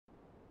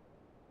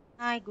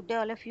Hi, good day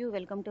all of you.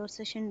 Welcome to our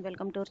session.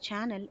 Welcome to our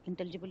channel,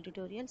 Intelligible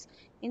Tutorials.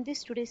 In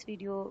this today's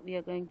video, we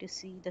are going to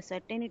see the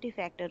certainty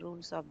factor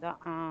rules of the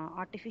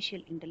artificial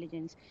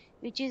intelligence,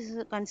 which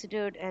is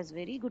considered as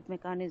very good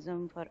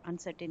mechanism for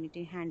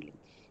uncertainty handling.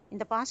 In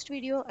the past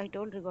video, I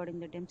told regarding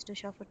the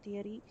Dempster-Shafer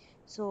theory.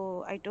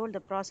 So I told the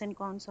pros and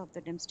cons of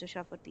the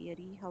Dempster-Shafer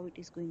theory, how it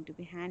is going to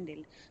be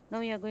handled. Now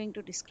we are going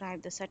to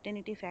describe the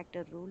certainty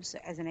factor rules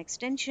as an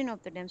extension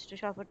of the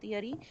Dempster-Shafer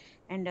theory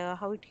and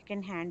how it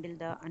can handle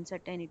the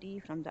uncertainty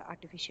from the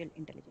artificial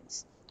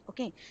intelligence.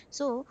 Okay,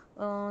 so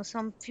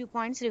some few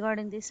points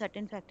regarding this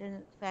certain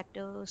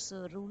factors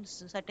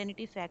rules,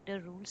 certainty factor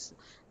rules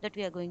that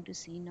we are going to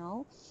see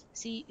now.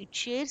 See, it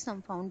shares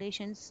some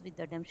foundations with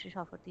the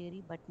Dempster-Shafer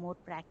theory, but more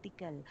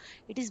practical.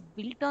 It is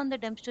built on the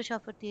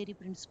Dempster-Shafer theory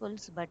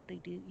principles, but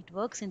it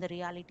works in the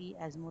reality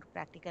as more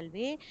practical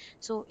way.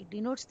 So it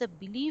denotes the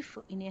belief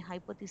in a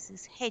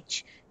hypothesis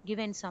H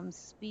given some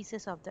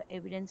pieces of the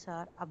evidence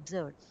are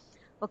observed.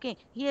 Okay,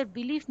 here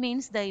belief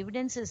means the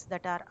evidences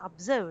that are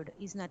observed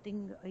is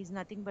nothing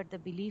but the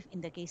belief in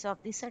the case of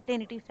the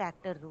certainty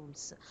factor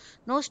rules.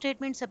 No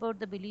statements about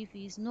the belief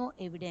is no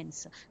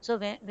evidence. So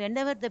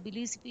whenever the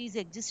belief is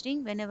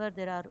existing, whenever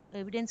there are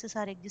evidences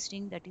are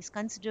existing, that is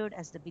considered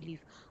as the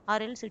belief,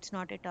 or else it's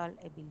not at all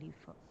a belief.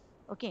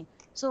 Okay,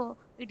 so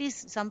it is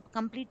some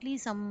completely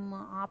some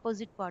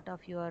opposite part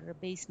of your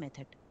base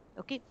method.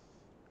 Okay,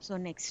 so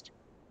next,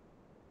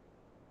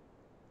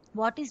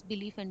 what is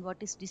belief and what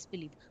is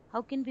disbelief?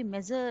 How can we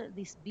measure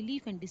this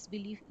belief and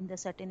disbelief in the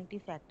certainty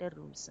factor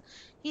rules?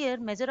 Here,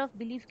 measure of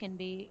belief can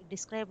be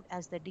described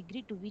as the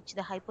degree to which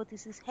the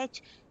hypothesis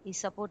H is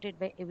supported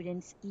by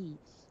evidence E.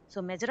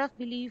 So measure of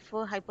belief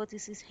for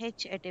hypothesis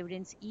H at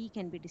evidence E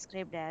can be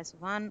described as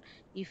 1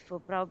 if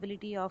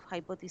probability of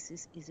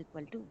hypothesis is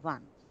equal to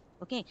 1.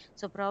 Okay,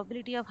 so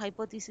probability of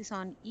hypothesis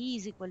on E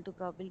is equal to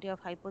probability of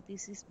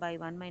hypothesis by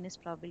 1 minus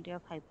probability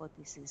of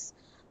hypothesis.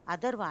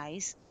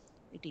 Otherwise,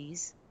 it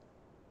is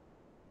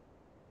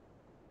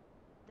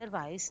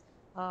Otherwise,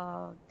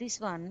 this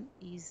one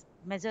is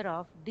measure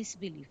of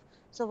disbelief.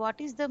 So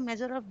what is the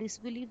measure of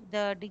disbelief?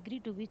 The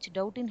degree to which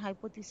doubt in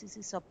hypothesis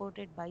is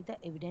supported by the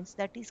evidence,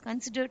 that is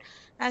considered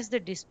as the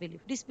disbelief.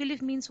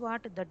 Disbelief means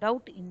what? The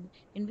doubt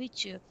in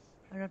which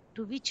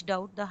to which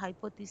doubt the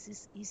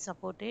hypothesis is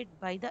supported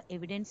by the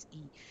evidence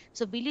E.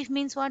 So belief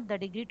means what? The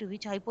degree to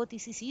which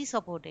hypothesis is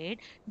supported.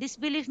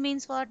 Disbelief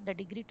means what? The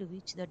degree to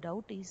which the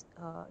doubt is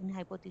in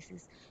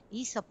hypothesis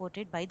is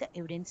supported by the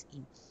evidence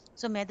E.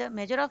 So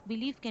measure of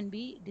belief can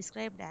be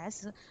described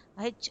as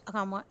H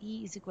comma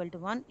E is equal to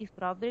 1 if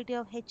probability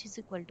of H is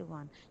equal to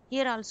 1.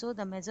 Here also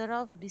the measure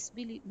of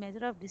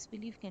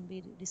disbelief can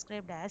be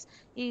described as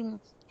in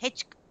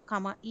H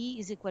comma E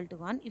is equal to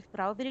 1 if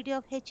probability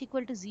of H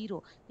equal to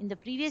 0. In the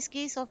previous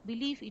case of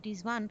belief it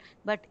is 1,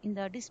 but in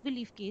the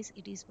disbelief case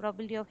it is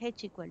probability of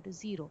H equal to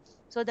 0.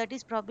 So that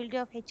is probability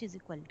of H is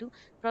equal to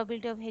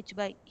probability of H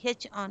by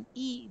H on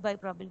E by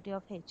probability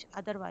of H.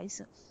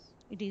 Otherwise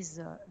it is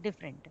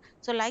different.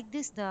 So like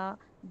this, the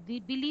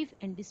belief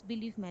and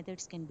disbelief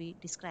methods can be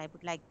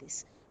described like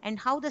this. And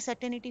how the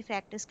certainty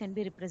factors can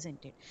be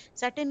represented?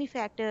 Certainty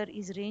factor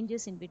is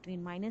ranges in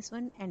between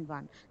 -1 and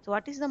 1. So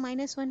what is the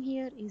 -1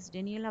 here? Is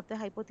denial of the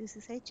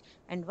hypothesis H,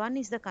 and 1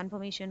 is the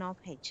confirmation of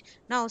H.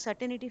 Now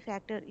certainty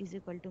factor is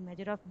equal to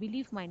measure of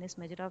belief minus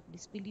measure of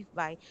disbelief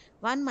by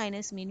 1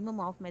 minus minimum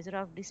of measure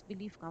of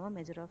disbelief comma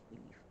measure of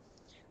belief.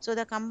 So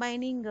the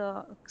combining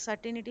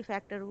certainty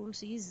factor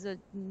rules is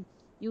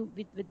you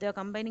with the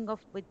combining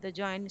of with the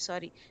join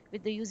sorry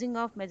with the using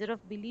of measure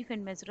of belief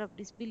and measure of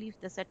disbelief,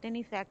 the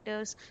certainty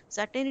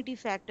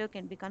factor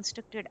can be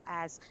constructed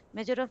as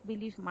measure of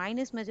belief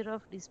minus measure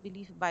of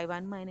disbelief by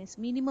 1 minus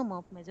minimum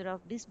of measure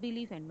of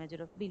disbelief and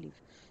measure of belief.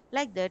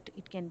 Like that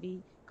it can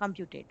be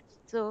computed.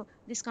 So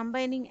this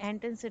combining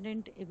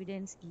antecedent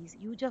evidence is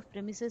use of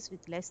premises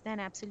with less than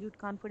absolute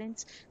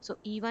confidence. So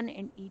E1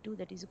 and E2,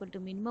 that is equal to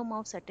minimum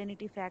of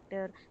certainty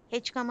factor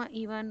H comma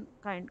E1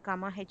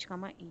 comma H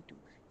comma E2.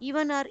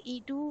 E1 or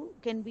E2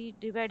 can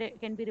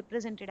be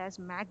represented as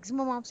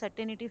maximum of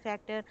certainty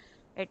factor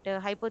at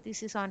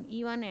hypothesis on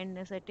E1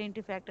 and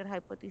certainty factor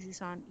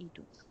hypothesis on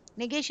E2.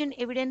 Negation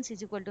evidence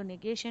is equal to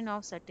negation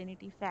of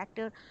certainty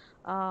factor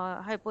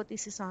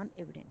hypothesis on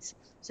evidence.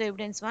 So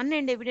evidence 1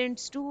 and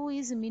evidence 2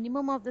 is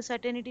minimum of the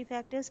certainty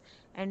factors,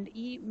 and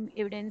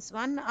evidence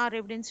 1 or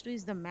evidence 2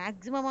 is the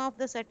maximum of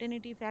the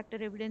certainty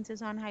factor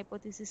evidences on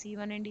hypothesis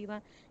E1 and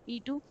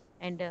E2,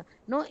 and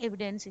no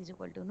evidence is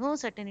equal to no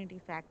certainty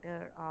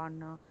factor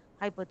on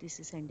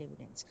hypothesis and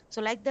evidence.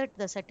 So like that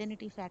the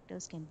certainty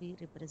factors can be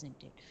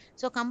represented.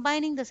 So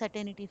combining the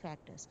certainty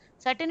factors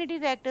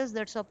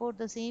that support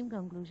the same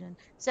conclusion,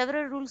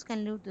 several rules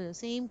can lead to the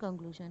same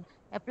conclusion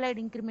applied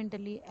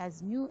incrementally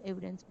as new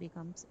evidence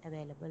becomes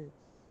available.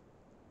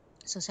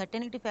 So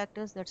certainty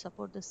factors that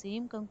support the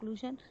same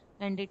conclusion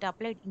and it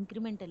applied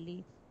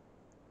incrementally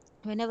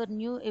whenever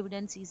new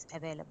evidence is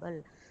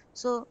available.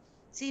 So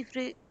C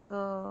free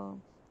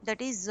that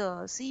is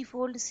C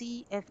fold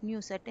C F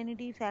new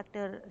certainty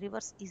factor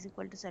reverse is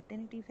equal to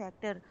certainty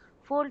factor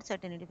fold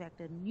certainty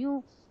factor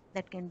new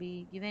that can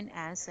be given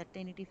as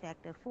certainty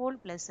factor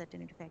fold plus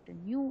certainty factor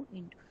nu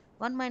into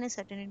 1 minus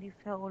certainty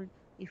fold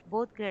if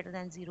both greater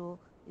than 0,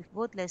 if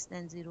both less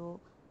than 0,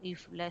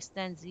 if less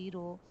than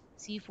 0,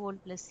 c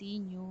fold plus c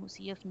nu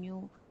cf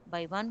nu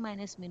by 1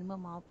 minus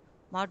minimum of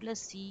modulus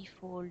c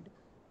fold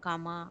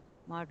comma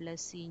modulus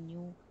c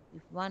nu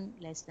if 1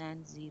 less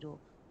than 0.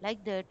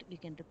 Like that, we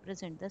can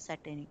represent the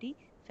certainty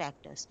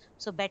factors.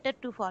 So better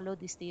to follow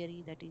this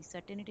theory, that is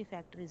certainty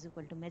factor is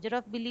equal to measure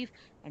of belief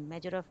and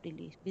measure of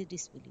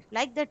disbelief.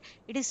 Like that,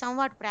 it is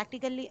somewhat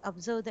practically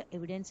observe the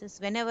evidences.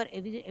 Whenever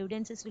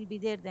evidences will be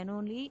there, then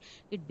only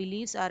it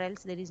believes, or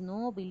else there is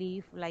no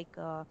belief. Like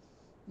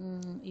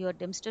your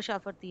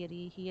Dempster-Schaffer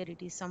theory, here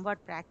it is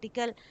somewhat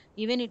practical.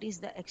 Even it is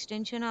the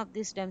extension of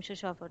this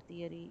Dempster-Schaffer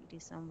theory, it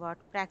is somewhat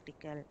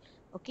practical.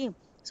 Okay,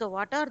 so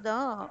what are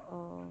the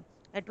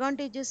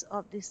advantages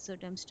of this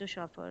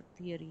Dempster-Schaffer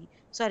theory,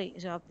 sorry,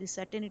 of this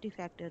certainty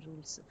factor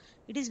rules?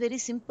 It is very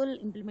simple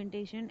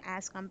implementation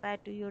as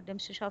compared to your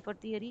Dempster-Schaffer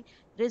theory,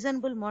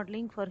 reasonable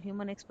modeling for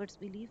human experts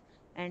belief,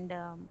 and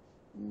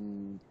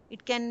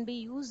it can be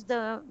used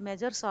the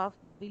measures of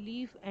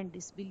belief and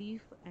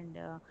disbelief, and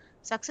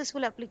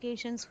successful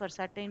applications for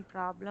certain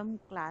problem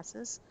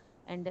classes,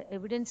 and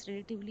evidence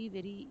relatively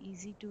very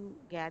easy to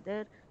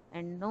gather,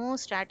 and no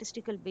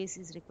statistical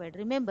basis required.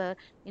 Remember,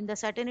 in the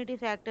certainty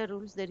factor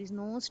rules there is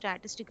no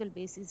statistical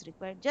basis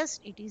required,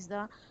 just it is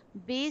the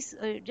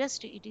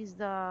just it is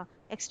the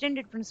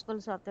extended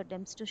principles of the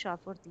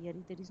Dempster-Schaffer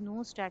theory. There is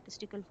no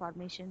statistical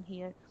formation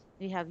here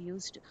we have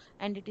used,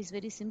 and it is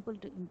very simple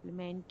to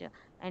implement,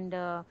 and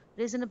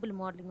reasonable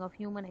modeling of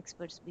human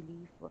experts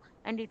belief,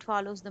 and it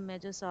follows the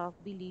measures of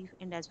belief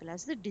and as well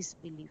as the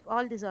disbelief.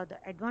 All these are the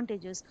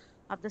advantages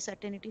of the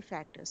certainty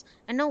factors.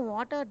 And now,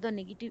 what are the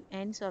negative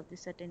ends of the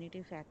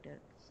certainty factor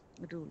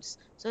rules?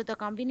 So the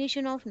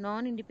combination of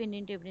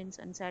non-independent evidence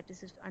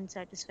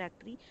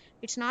unsatisfactory,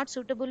 it's not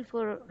suitable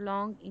for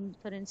long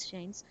inference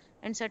chains,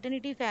 and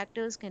certainty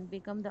factors can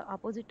become the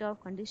opposite of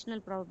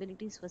conditional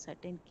probabilities for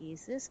certain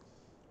cases,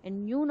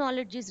 and new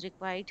knowledge is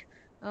required,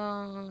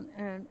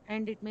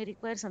 and it may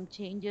require some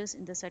changes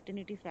in the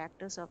certainty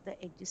factors of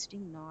the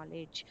existing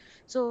knowledge.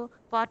 So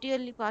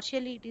partially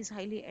it is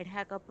highly ad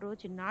hoc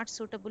approach and not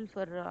suitable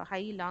for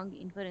high long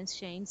inference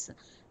chains,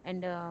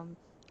 and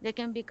they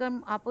can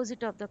become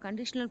opposite of the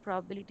conditional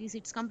probabilities.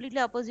 It's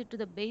completely opposite to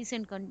the base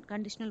and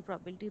conditional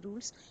probability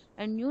rules,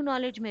 and new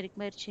knowledge may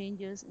require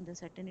changes in the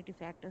certainty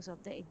factors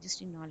of the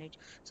existing knowledge.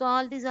 So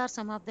all these are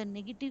some of the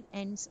negative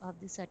ends of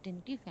the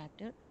certainty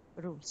factor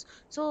rules.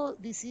 So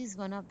this is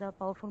one of the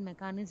powerful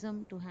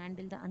mechanism to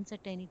handle the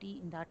uncertainty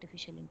in the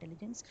artificial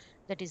intelligence,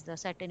 that is the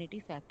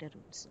certainty factor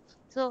rules.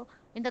 So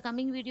in the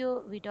coming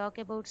video, we talk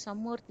about some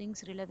more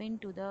things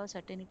relevant to the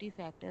certainty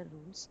factor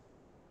rules,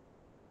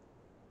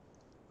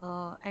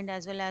 and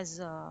as well as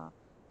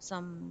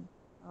some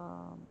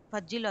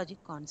fuzzy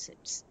logic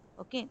concepts.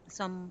 Okay,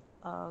 some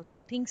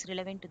things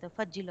relevant to the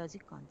fuzzy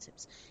logic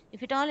concepts.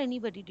 If at all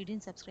anybody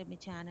didn't subscribe my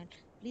channel,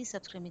 please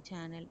subscribe my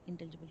channel,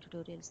 Intelligible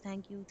Tutorials.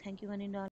 Thank you one and all.